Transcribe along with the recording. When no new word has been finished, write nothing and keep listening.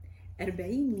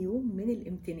40 يوم من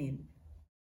الامتنان.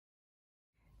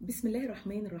 بسم الله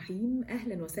الرحمن الرحيم.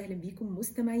 أهلا وسهلا بكم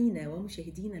مستمعينا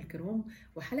ومشاهدينا الكرام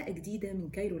وحلقة جديدة من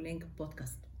كايرو لينك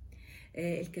بودكاست.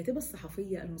 الكاتبة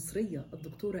الصحفية المصرية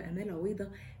الدكتورة آمال عويضة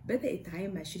بدأت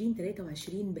عام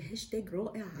 2023 بهاشتاج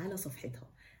رائع على صفحتها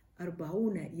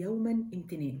 40 يوما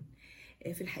امتنان.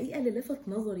 في الحقيقة اللي لفت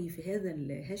نظري في هذا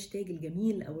الهاشتاج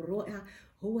الجميل أو الرائع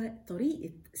هو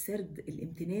طريقة سرد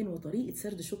الامتنان وطريقة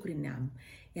سرد شكر النعم.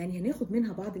 يعني هناخد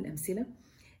منها بعض الأمثلة.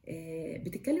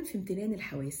 بتتكلم في امتنان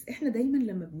الحواس. احنا دايما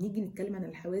لما بنيجي نتكلم عن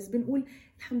الحواس بنقول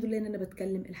الحمد لله ان انا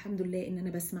بتكلم، الحمد لله ان انا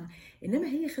بسمع، انما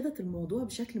هي خدت الموضوع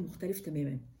بشكل مختلف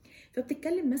تماما.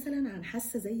 فبتتكلم مثلا عن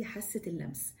حاسة زي حاسة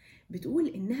اللمس، بتقول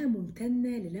انها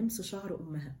ممتنة للمس شعر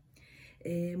امها،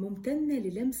 ممتنة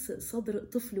للمس صدر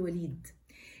طفل وليد،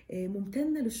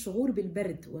 ممتنة للشعور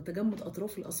بالبرد وتجمد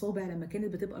أطراف الأصابع لما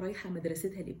كانت بتبقى رايحة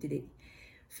مدرستها الابتدائي.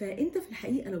 فأنت في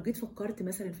الحقيقة لو جيت فكرت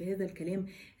مثلا في هذا الكلام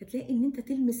هتلاقي إن أنت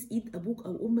تلمس إيد أبوك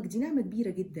أو أمك دي نعمة كبيرة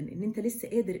جدا، إن أنت لسه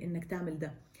قادر إنك تعمل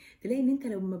ده. تلاقي إن أنت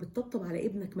لما بتطبطب على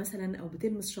ابنك مثلا أو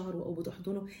بتلمس شعره أو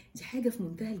بتحضنه، دي حاجة في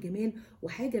منتهى الجمال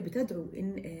وحاجة بتدعو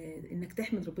إنك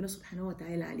تحمد ربنا سبحانه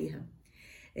وتعالى عليها.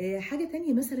 حاجة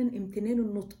تانية مثلا امتنان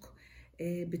النطق،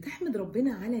 بتحمد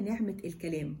ربنا على نعمة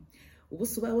الكلام.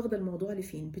 وبصوا بقى واخده الموضوع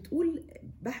لفين، بتقول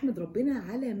بحمد ربنا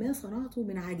على ما صنعته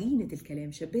من عجينه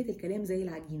الكلام. شبهت الكلام زي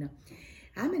العجينه.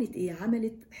 عملت ايه؟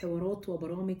 عملت حوارات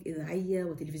وبرامج اذاعيه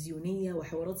وتلفزيونيه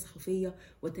وحوارات صحفيه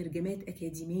وترجمات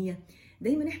اكاديميه.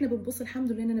 دايما احنا بنبص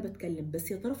الحمد لله ان انا بتكلم،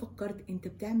 بس يا ترى فكرت انت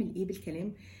بتعمل ايه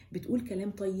بالكلام؟ بتقول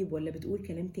كلام طيب ولا بتقول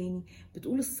كلام تاني؟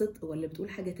 بتقول الصدق ولا بتقول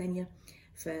حاجه تانيه؟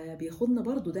 فبياخدنا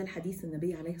برضو ده الحديث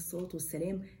النبي عليه الصلاه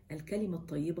والسلام، الكلمه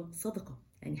الطيبه صدقه.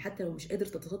 يعني حتى لو مش قادر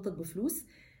تتصدق بفلوس،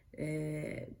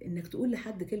 انك تقول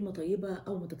لحد كلمة طيبة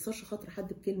او ما تكسرش خاطر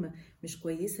حد بكلمة مش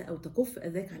كويسة او تكف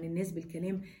اذاك عن الناس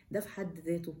بالكلام، ده في حد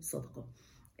ذاته صدقة.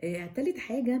 تالت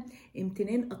حاجة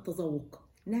امتنان التذوق،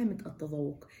 نعمة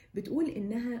التذوق. بتقول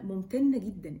انها ممتنة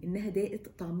جدا انها داقت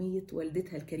طعمية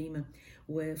والدتها الكريمة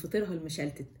وفطيرها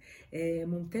المشلتت،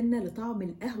 ممتنة لطعم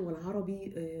القهوة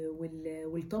العربي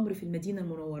والتمر في المدينة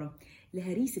المنورة،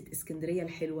 لهريسة اسكندرية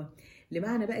الحلوة،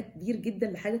 لمعنى بقى كبير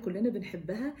جدا لحاجة كلنا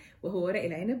بنحبها وهو ورق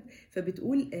العنب.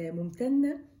 فبتقول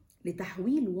ممتنة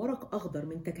لتحويل ورق أخضر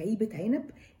من تكعيبة عنب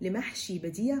لمحشي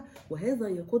بديع، وهذا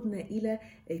يقودنا إلى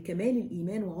كمال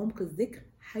الإيمان وعمق الذكر،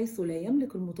 حيث لا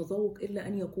يملك المتذوق إلا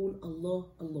أن يقول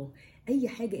الله الله. أي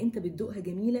حاجة أنت بتدوقها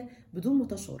جميلة بدون ما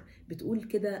تشعر، بتقول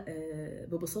كده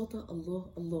ببساطة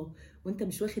الله الله، وأنت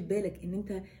مش واخد بالك أن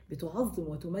أنت بتعظم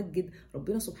وتمجد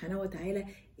ربنا سبحانه وتعالى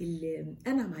اللي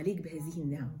أنعم عليك بهذه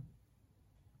النعم.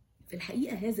 في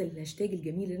الحقيقة هذا الهاشتاج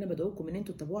الجميل اللي أنا بدعوكم إن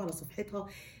أنتوا تتابعوه على صفحتها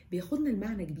بياخدنا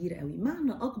المعنى كبير قوي،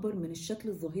 معنى أكبر من الشكل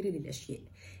الظاهري للأشياء.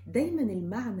 دايما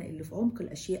المعنى اللي في عمق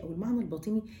الأشياء أو المعنى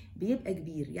الباطني بيبقى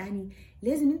كبير. يعني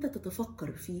لازم أنت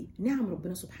تتفكر في نعم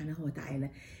ربنا سبحانه وتعالى.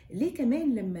 ليه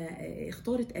كمان لما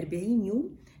اختارت 40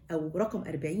 يوم أو رقم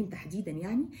 40 تحديدا؟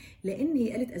 يعني لأن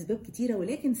هي قالت أسباب كتيرة،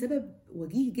 ولكن سبب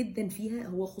وجيه جدا فيها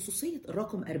هو خصوصية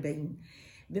الرقم 40.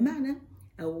 بمعنى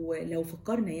أو لو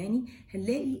فكرنا يعني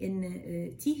هنلاقي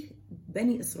إن تيه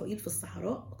بني إسرائيل في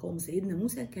الصحراء قوم سيدنا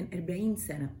موسى كان 40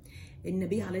 سنة.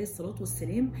 النبي عليه الصلاة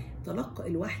والسلام تلقى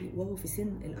الوحي وهو في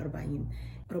سن 40.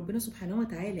 ربنا سبحانه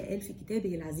وتعالى قال في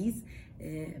كتابه العزيز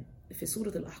في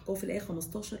سورة الأحقاف الآية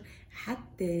 15: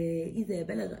 حتى إذا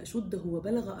بلغ أشده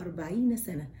وبلغ 40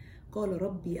 سنة قال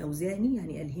ربي أوزعني،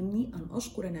 يعني ألهمني أن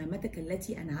أشكر نعمتك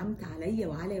التي أنعمت علي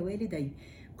وعلى والدي.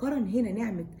 قارن هنا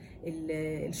نعمة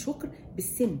الشكر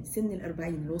بالسن، سن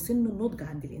 40 اللي هو سن النضج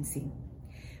عند الإنسان.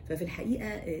 ففي الحقيقة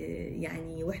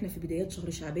يعني واحنا في بدايات شهر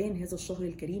شعبان، هذا الشهر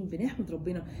الكريم، بنحمد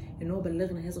ربنا ان هو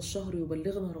بلغنا هذا الشهر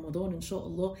ويبلغنا رمضان ان شاء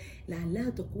الله، لعلها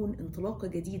تكون انطلاقة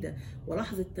جديدة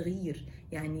ولحظة تغيير.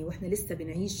 يعني واحنا لسه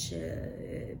بنعيش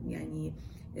يعني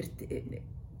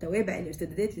توابع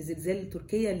الارتدادات لزلزال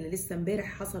تركيا اللي لسه امبارح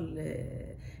حصل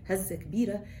هزة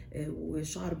كبيرة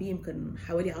وشعر بيه يمكن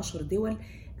حوالي 10 دول.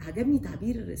 عجبني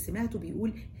تعبير سمعته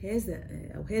بيقول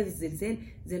هذا الزلزال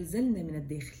زلزلنا من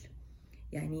الداخل.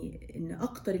 يعني ان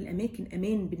اكتر الاماكن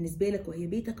امان بالنسبه لك وهي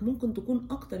بيتك ممكن تكون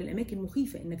اكتر الاماكن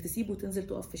مخيفه انك تسيبه وتنزل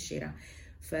تقف في الشارع.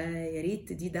 فيا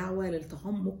ريت دي دعوه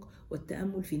للتعمق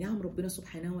والتامل في نعم ربنا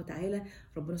سبحانه وتعالى.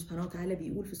 ربنا سبحانه وتعالى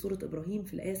بيقول في سوره ابراهيم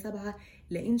في الايه 7: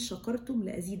 لئن شكرتم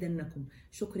لازيدنكم.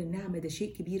 شكر النعمه ده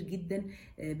شيء كبير جدا.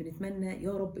 بنتمنى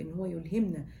يا رب ان هو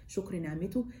يلهمنا شكر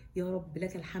نعمته. يا رب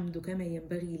لك الحمد كما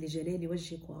ينبغي لجلال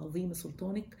وجهك وعظيم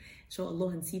سلطانك. ان شاء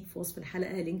الله هنسيب في وصف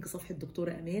الحلقه لينك صفحه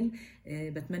دكتوره امال.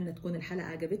 بتمنى تكون الحلقه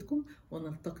عجبتكم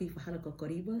ونلتقي في حلقه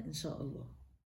قريبه ان شاء الله.